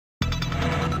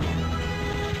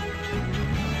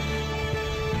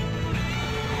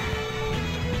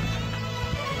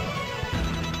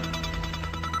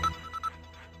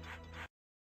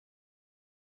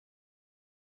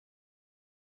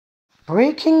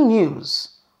Breaking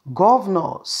news.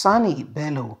 Governor SANI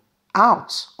Bello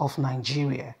out of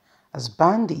Nigeria as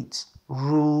bandits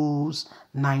rules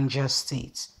Niger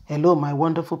State. Hello, my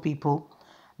wonderful people.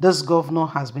 This governor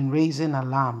has been raising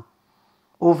alarm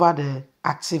over the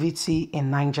activity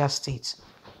in Niger State.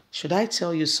 Should I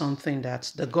tell you something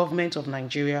that the government of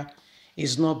Nigeria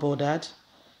is not bothered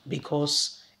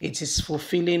because it is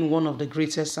fulfilling one of the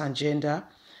greatest agenda,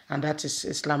 and that is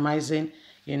Islamizing,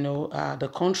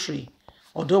 the country.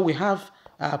 Although we have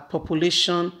a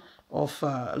population of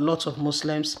a lot of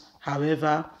Muslims,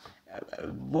 however,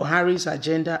 Buhari's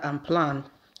agenda and plan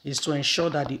is to ensure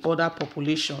that the other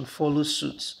population follows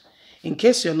suit. In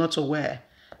case you're not aware,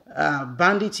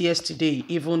 bandits yesterday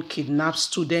even kidnapped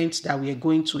students that were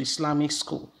going to Islamic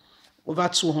school, over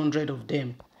 200 of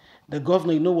them. The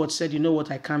governor, said,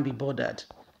 I can't be bothered.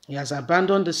 He has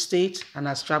abandoned the state and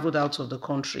has traveled out of the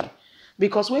country.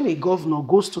 Because when a governor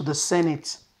goes to the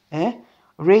Senate,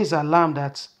 raise alarm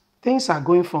that things are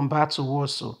going from bad to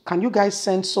worse. So can you guys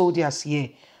send soldiers here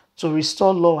to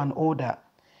restore law and order?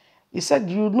 He said,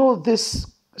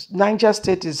 this Niger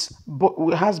State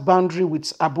has boundary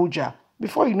with Abuja.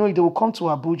 Before you know it, they will come to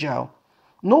Abuja.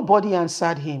 Nobody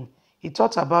answered him. He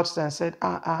thought about it and said,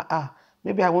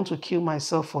 maybe I want to kill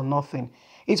myself for nothing.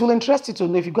 It will interest you to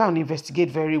know if you go and investigate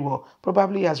very well.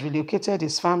 Probably he has relocated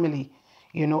his family,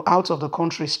 out of the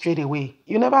country straight away.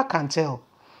 You never can tell.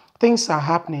 Things are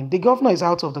happening. The governor is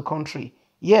out of the country,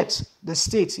 yet the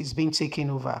state is being taken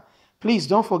over. Please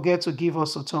don't forget to give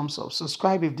us a thumbs up.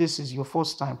 Subscribe if this is your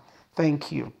first time. Thank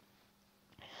you.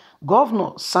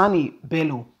 Governor SANI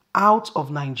Bello out of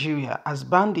Nigeria as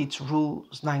bandits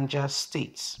rules Niger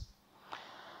State.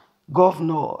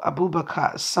 Governor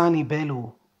Abubakar Sani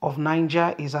Bello of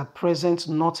Niger is at present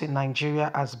not in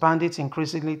Nigeria as bandits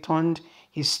increasingly turned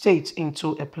his state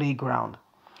into a playground.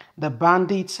 The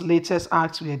bandits' latest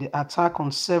acts were the attack on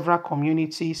several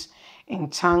communities in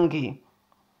Tangi,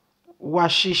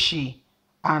 Washishi,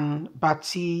 and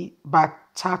Batati.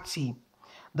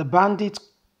 The bandits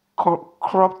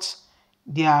cropped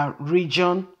their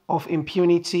region of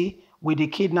impunity with the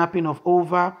kidnapping of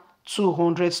over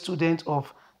 200 students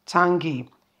of Tangi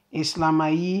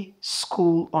Islamai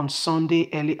School on Sunday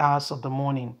early hours of the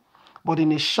morning. But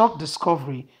in a shock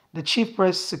discovery, the chief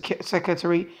press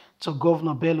secretary to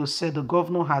Governor Bello said the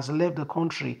governor has left the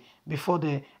country before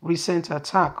the recent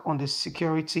attack on the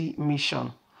security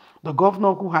mission. The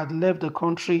governor, who had left the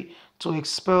country to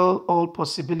expel all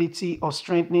possibility of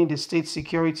strengthening the state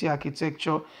security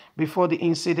architecture before the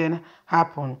incident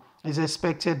happened, is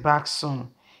expected back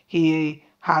soon. He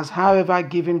has, however,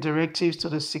 given directives to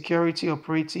the security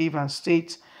operative and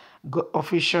state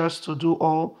officials to do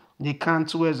all they can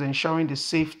towards ensuring the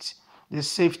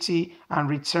safety and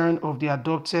return of the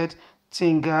adopted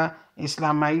Tinga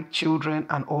Islamite children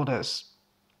and others.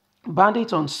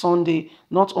 Bandits on Sunday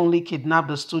not only kidnapped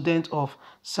the student of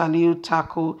Saliu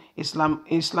Tako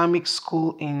Islamic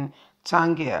School in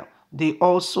Tangier, they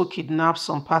also kidnapped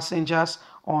some passengers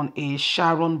on a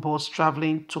Sharon bus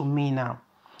traveling to Mina.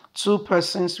 2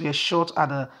 persons were shot at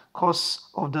the cause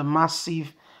of the mass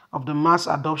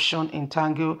adoption in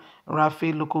Tangier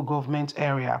Rafe local government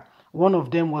area. One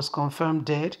of them was confirmed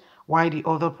dead, while the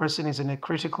other person is in a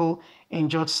critical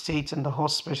injured state in the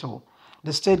hospital.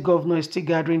 The state governor is still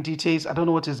gathering details. I don't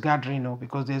know what is gathering now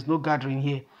because there's no gathering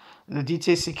here. The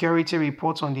detailed security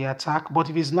reports on the attack. But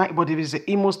if it's the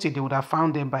Imo State, they would have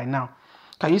found them by now.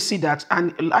 Can you see that?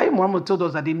 And Lai Muhammad told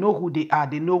us that they know who they are,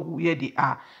 they know where they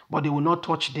are, but they will not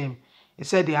touch them. He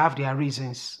said they have their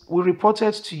reasons. We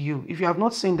reported to you. If you have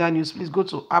not seen that news, please go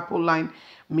to Apple Line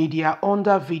Media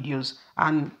under videos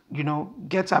and,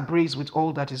 get abreast with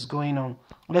all that is going on.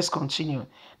 Let's continue.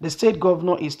 The state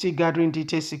governor is still gathering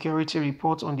detailed security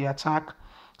reports on the attack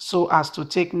so as to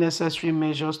take necessary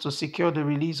measures to secure the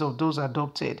release of those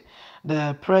adopted,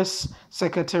 the press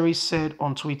secretary said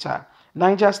on Twitter.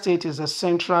 Niger State is a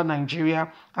central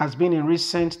Nigeria, has been in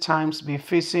recent times been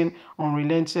facing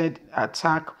unrelenting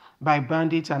attack by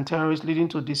bandits and terrorists leading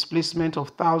to displacement of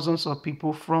thousands of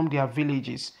people from their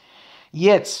villages.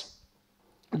 Yet,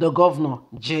 the governor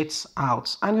jets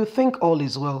out. And you think all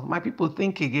is well. My people,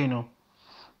 think again.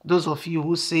 Those of you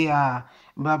who say,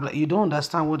 blah, blah, you don't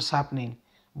understand what's happening.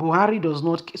 Buhari does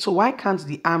not. So why can't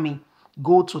the army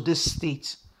go to this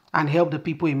state and help the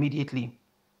people immediately?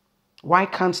 Why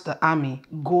can't the army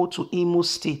go to Imo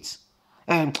State,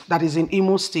 that is in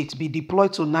Imo State, be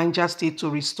deployed to Niger State to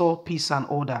restore peace and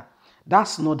order?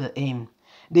 That's not the aim.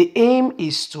 The aim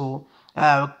is to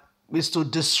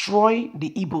destroy the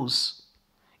Igbos.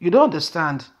 You don't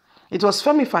understand. It was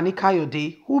Femi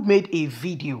Fani-Kayode who made a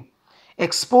video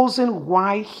exposing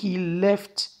why he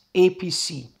left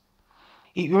APC.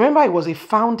 Remember, he was a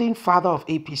founding father of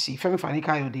APC, Femi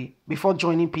Fani-Kayode, before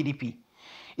joining PDP.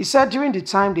 He said during the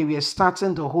time they were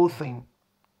starting the whole thing,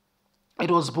 it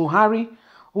was Buhari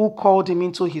who called him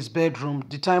into his bedroom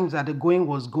the time that the going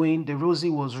was going, the rosy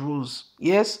was rose.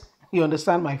 Yes, you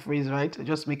understand my phrase, right?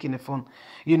 Just making it fun.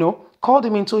 Called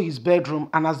him into his bedroom,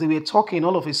 and as they were talking,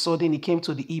 all of a sudden he came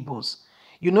to the Igbos.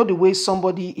 You know the way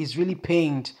somebody is really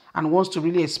pained and wants to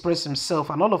really express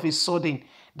himself, and all of a sudden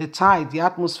the tide, the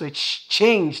atmosphere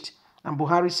changed, and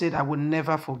Buhari said, I will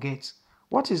never forget.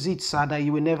 What is it, sir, that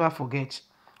you will never forget?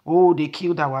 Oh, they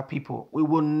killed our people. We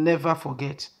will never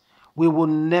forget. We will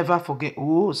never forget.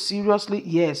 Oh, seriously?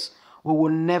 Yes, we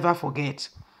will never forget.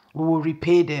 We will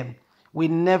repay them. We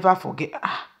never forget.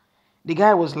 The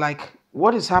guy was like,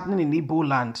 what is happening in Igbo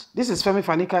land? This is Femi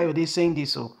Fani-Kayode saying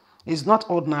this. So it's not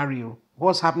ordinary.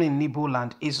 What's happening in Igbo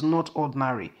land is not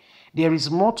ordinary. There is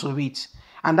more to it.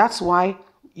 And that's why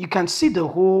you can see the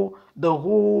whole,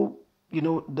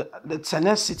 the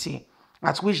tenacity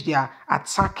at which they are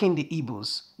attacking the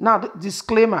Igbos. Now,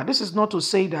 disclaimer, this is not to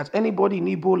say that anybody in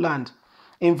Igbo land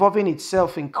involving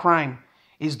itself in crime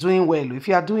is doing well. If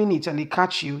you are doing it and they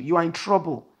catch you, you are in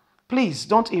trouble. Please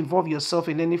don't involve yourself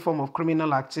in any form of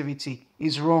criminal activity.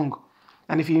 It's wrong.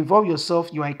 And if you involve yourself,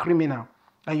 you are a criminal.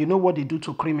 And you know what they do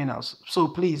to criminals. So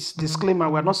please, disclaimer,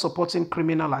 we're not supporting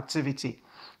criminal activity.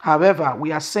 However,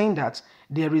 we are saying that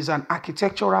there is an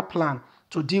architectural plan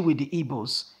to deal with the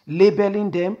Igbos,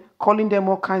 labeling them, calling them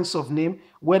all kinds of names,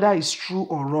 whether it's true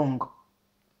or wrong.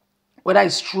 Whether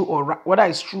it's true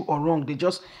or wrong, they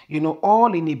just,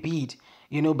 all in a bid.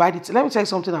 Let me tell you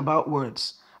something about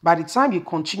words. By the time you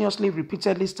continuously,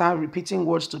 repeatedly start repeating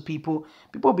words to people,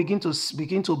 people begin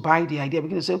to buy the idea,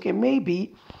 begin to say, okay,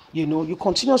 maybe, you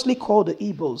continuously call the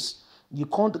Igbos, you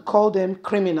can't call them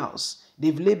criminals.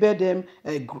 They've labeled them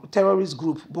a terrorist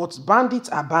group, but bandits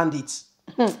are bandits.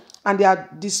 And they are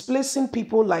displacing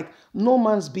people like no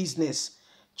man's business.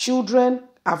 Children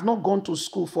have not gone to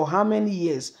school for how many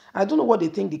years? I don't know what they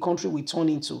think the country will turn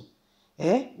into.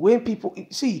 When people,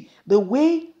 see, the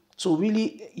way to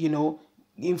really,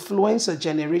 influence a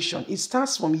generation, it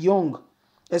starts from young,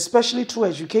 especially through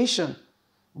education.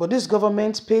 But this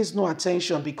government pays no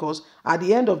attention because at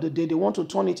the end of the day, they want to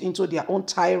turn it into their own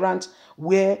tyrant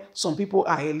where some people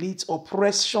are elite.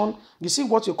 Oppression. You see,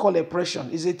 what you call oppression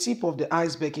is a tip of the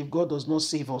iceberg if God does not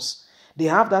save us. They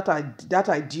have that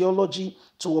ideology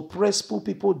to oppress, pull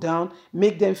people down,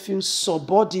 make them feel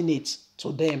subordinate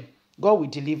to them. God will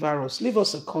deliver us. Leave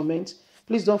us a comment.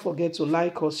 Please don't forget to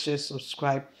like us, share,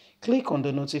 subscribe. Click on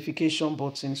the notification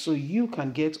button so you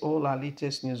can get all our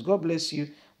latest news. God bless you.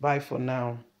 Bye for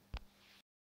now.